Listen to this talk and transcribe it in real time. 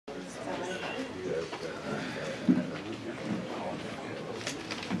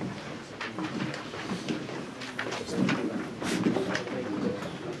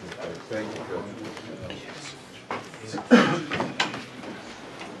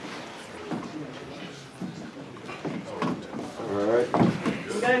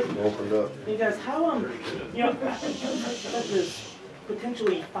opened up. Hey guys, how you know, there's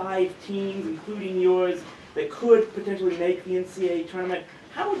potentially 5 teams, including yours, that could potentially make the NCAA tournament.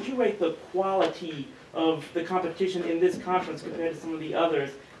 How would you rate the quality of the competition in this conference compared to some of the others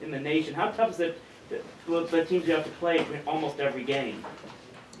in the nation? How tough is it, the teams you have to play in almost every game?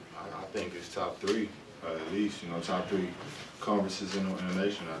 I think it's top 3, at least, you know, top 3 conferences in the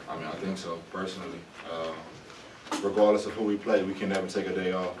nation. I mean, I think so, personally. Regardless of who we play, we can never take a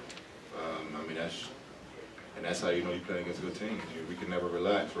day off. I mean, that's how you know you're playing against a good team. We can never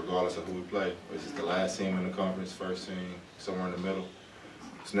relax, regardless of who we play. Is it the last team in the conference, first team, somewhere in the middle?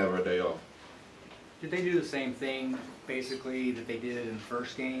 It's never a day off. Did they do the same thing, basically, that they did in the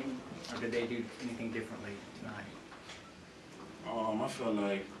first game, or did they do anything differently tonight? I feel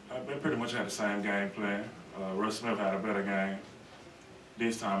like they pretty much had the same game plan. Russ Smith had a better game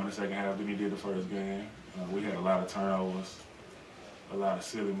this time in the second half than he did the first game. We had a lot of turnovers, a lot of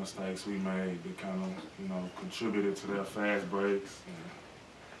silly mistakes we made that kind of, you know, contributed to their fast breaks.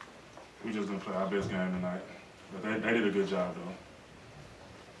 And we just didn't play our best game tonight. But they did a good job, though.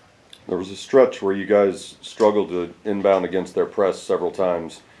 There was a stretch where you guys struggled to inbound against their press several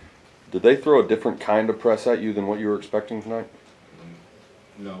times. Did they throw a different kind of press at you than what you were expecting tonight?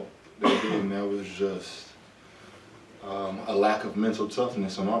 No, they didn't. That was just a lack of mental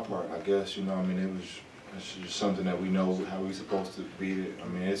toughness on our part, I guess. You know, I mean, it's just something that we know how we're supposed to beat it. I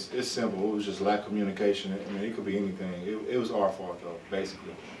mean, it's simple. It was just lack of communication. I mean, it could be anything. It was our fault, though,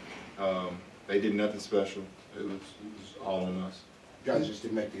 basically. They did nothing special. It was all on us. You guys just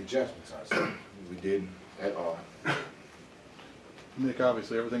didn't make the adjustments, I see. We didn't at all. Nick,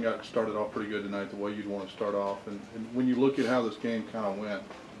 obviously everything got started off pretty good tonight, the way you'd want to start off. And when you look at how this game kind of went,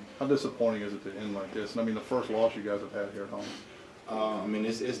 how disappointing is it to end like this? And I mean, the first loss you guys have had here at home. I mean,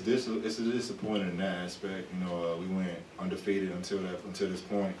 it's disappointing in that aspect. You know, we went undefeated until this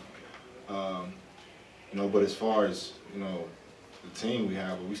point. You know, but as far as, you know, the team we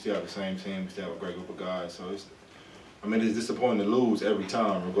have, we still have the same team. We still have a great group of guys. So I mean, it's disappointing to lose every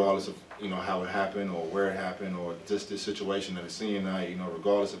time, regardless of, you know, how it happened or where it happened or just this situation that it's seeing now. You know,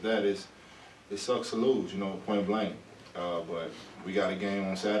 regardless of that, it sucks to lose, you know, point blank. But we got a game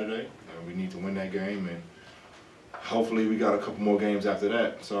on Saturday, and we need to win that game, and hopefully we got a couple more games after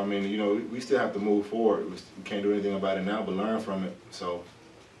that. So, I mean, you know, we still have to move forward. We can't do anything about it now but learn from it. So,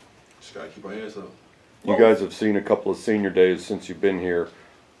 just got to keep our heads up. You guys have seen a couple of senior days since you've been here.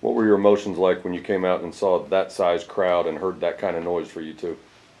 What were your emotions like when you came out and saw that size crowd and heard that kind of noise for you two?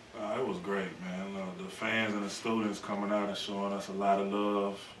 It was great, man. The fans and the students coming out and showing us a lot of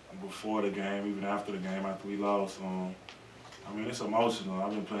love before the game, even after the game, after we lost. I mean, it's emotional.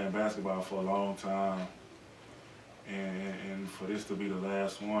 I've been playing basketball for a long time, and for this to be the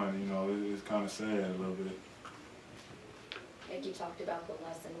last one, you know, it's kind of sad a little bit. And you talked about the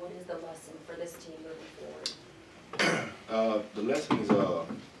lesson. What is the lesson for this team moving forward? The lesson is,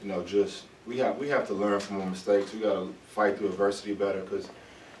 you know, just we have to learn from our mistakes. We got to fight through adversity better because,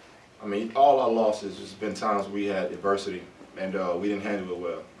 I mean, all our losses, there's been times we had adversity and we didn't handle it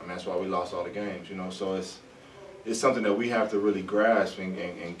well. I mean, that's why we lost all the games, you know. So it's something that we have to really grasp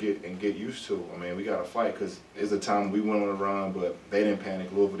and get used to. I mean, we got to fight because there's a time we went on a run, but they didn't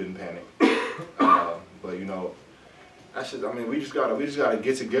panic. Louisville didn't panic. But you know, that's just, I mean, we just gotta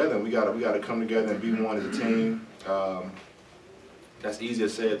get together and we gotta come together and be one as a team. That's easier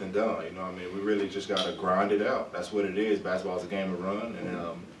said than done. You know, I mean, we really just gotta grind it out. That's what it is. Basketball's a game of run, and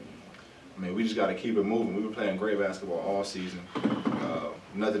I mean, we just gotta keep it moving. We've been playing great basketball all season.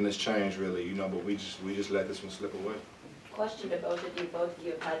 Nothing has changed really, you know, but we just let this one slip away. Question to both of you. Both of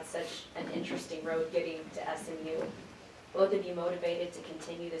you have had such an interesting road getting to SMU. Both of you motivated to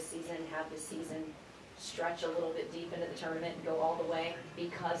continue this season, have this season stretch a little bit deep into the tournament and go all the way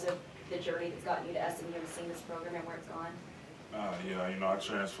because of the journey that's gotten you to SMU and seeing this program and where it's gone? Yeah, you know, I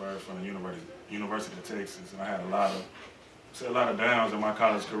transferred from the University of Texas, and I had a lot of downs in my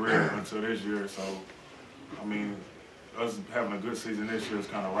college career until this year. So, I mean, us having a good season this year is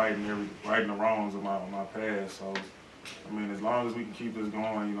kind of righting the wrongs of my past. So, I mean, as long as we can keep this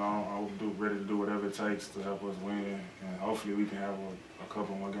going, you know, I'm ready to do whatever it takes to help us win, and hopefully we can have a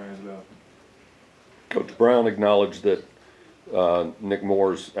couple more games left. Coach Brown acknowledged that Nick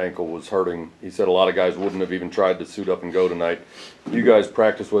Moore's ankle was hurting. He said a lot of guys wouldn't have even tried to suit up and go tonight. You guys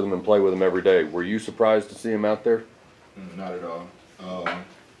practice with him and play with him every day. Were you surprised to see him out there? Not at all.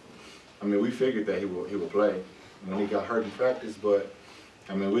 I mean, we figured that he would play when he got hurt in practice, but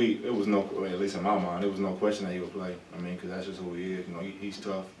I mean, it was no, at least in my mind, it was no question that he would play. I mean, because that's just who he is. You know, he's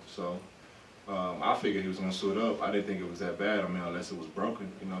tough. So I figured he was going to suit up. I didn't think it was that bad. I mean, unless it was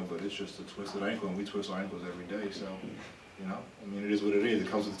broken, you know. But it's just a twisted ankle, and we twist our ankles every day. So, You know, I mean, it is what it is. It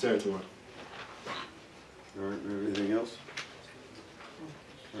comes with the territory. All right, anything else?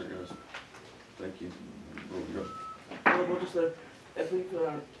 All right, guys. Thank you. Well, just I think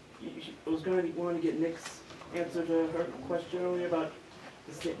I was going to get Nick's answer to her question earlier about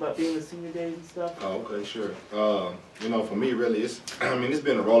being the senior days and stuff. Oh, okay, sure. You know, for me, really, it's I mean, it's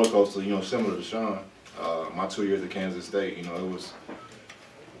been a roller coaster. You know, similar to Shawn. My 2 years at Kansas State, you know, it was.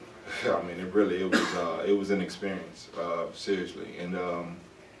 I mean, it was an experience, seriously. And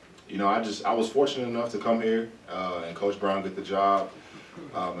you know, I was fortunate enough to come here and Coach Brown get the job.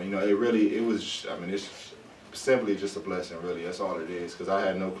 You know, it was. I mean, it's simply just a blessing, really. That's all it is. Because I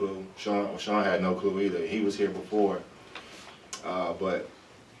had no clue. Shawn had no clue either. He was here before. But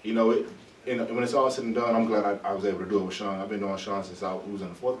you know, when it's all said and done, I'm glad I was able to do it with Shawn. I've been knowing Shawn since I was in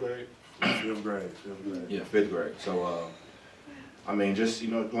the 4th grade. 5th grade. Yeah, 5th grade. So, I mean, just, you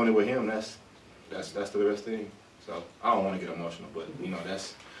know, doing it with him, that's the best thing. So, I don't want to get emotional, but, you know,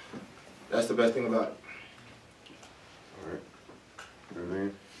 that's the best thing about it. All right.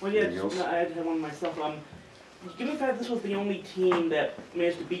 Everything? Well, yeah, Anything else? no, I had one myself. Given the fact this was the only team that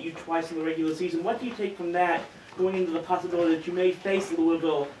managed to beat you twice in the regular season, what do you take from that going into the possibility that you may face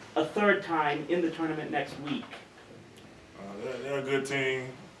Louisville a 3rd time in the tournament next week? They're a good team.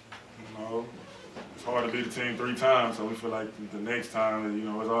 You know, it's hard to beat a team 3 times, so we feel like the next time, you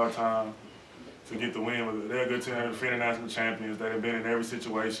know, it's our time to get the win. But they're a good team. They're defending national champions. They've been in every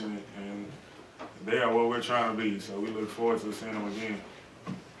situation, and they are what we're trying to be. So we look forward to seeing them again.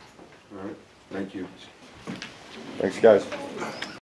 All right. Thank you. Thanks, guys.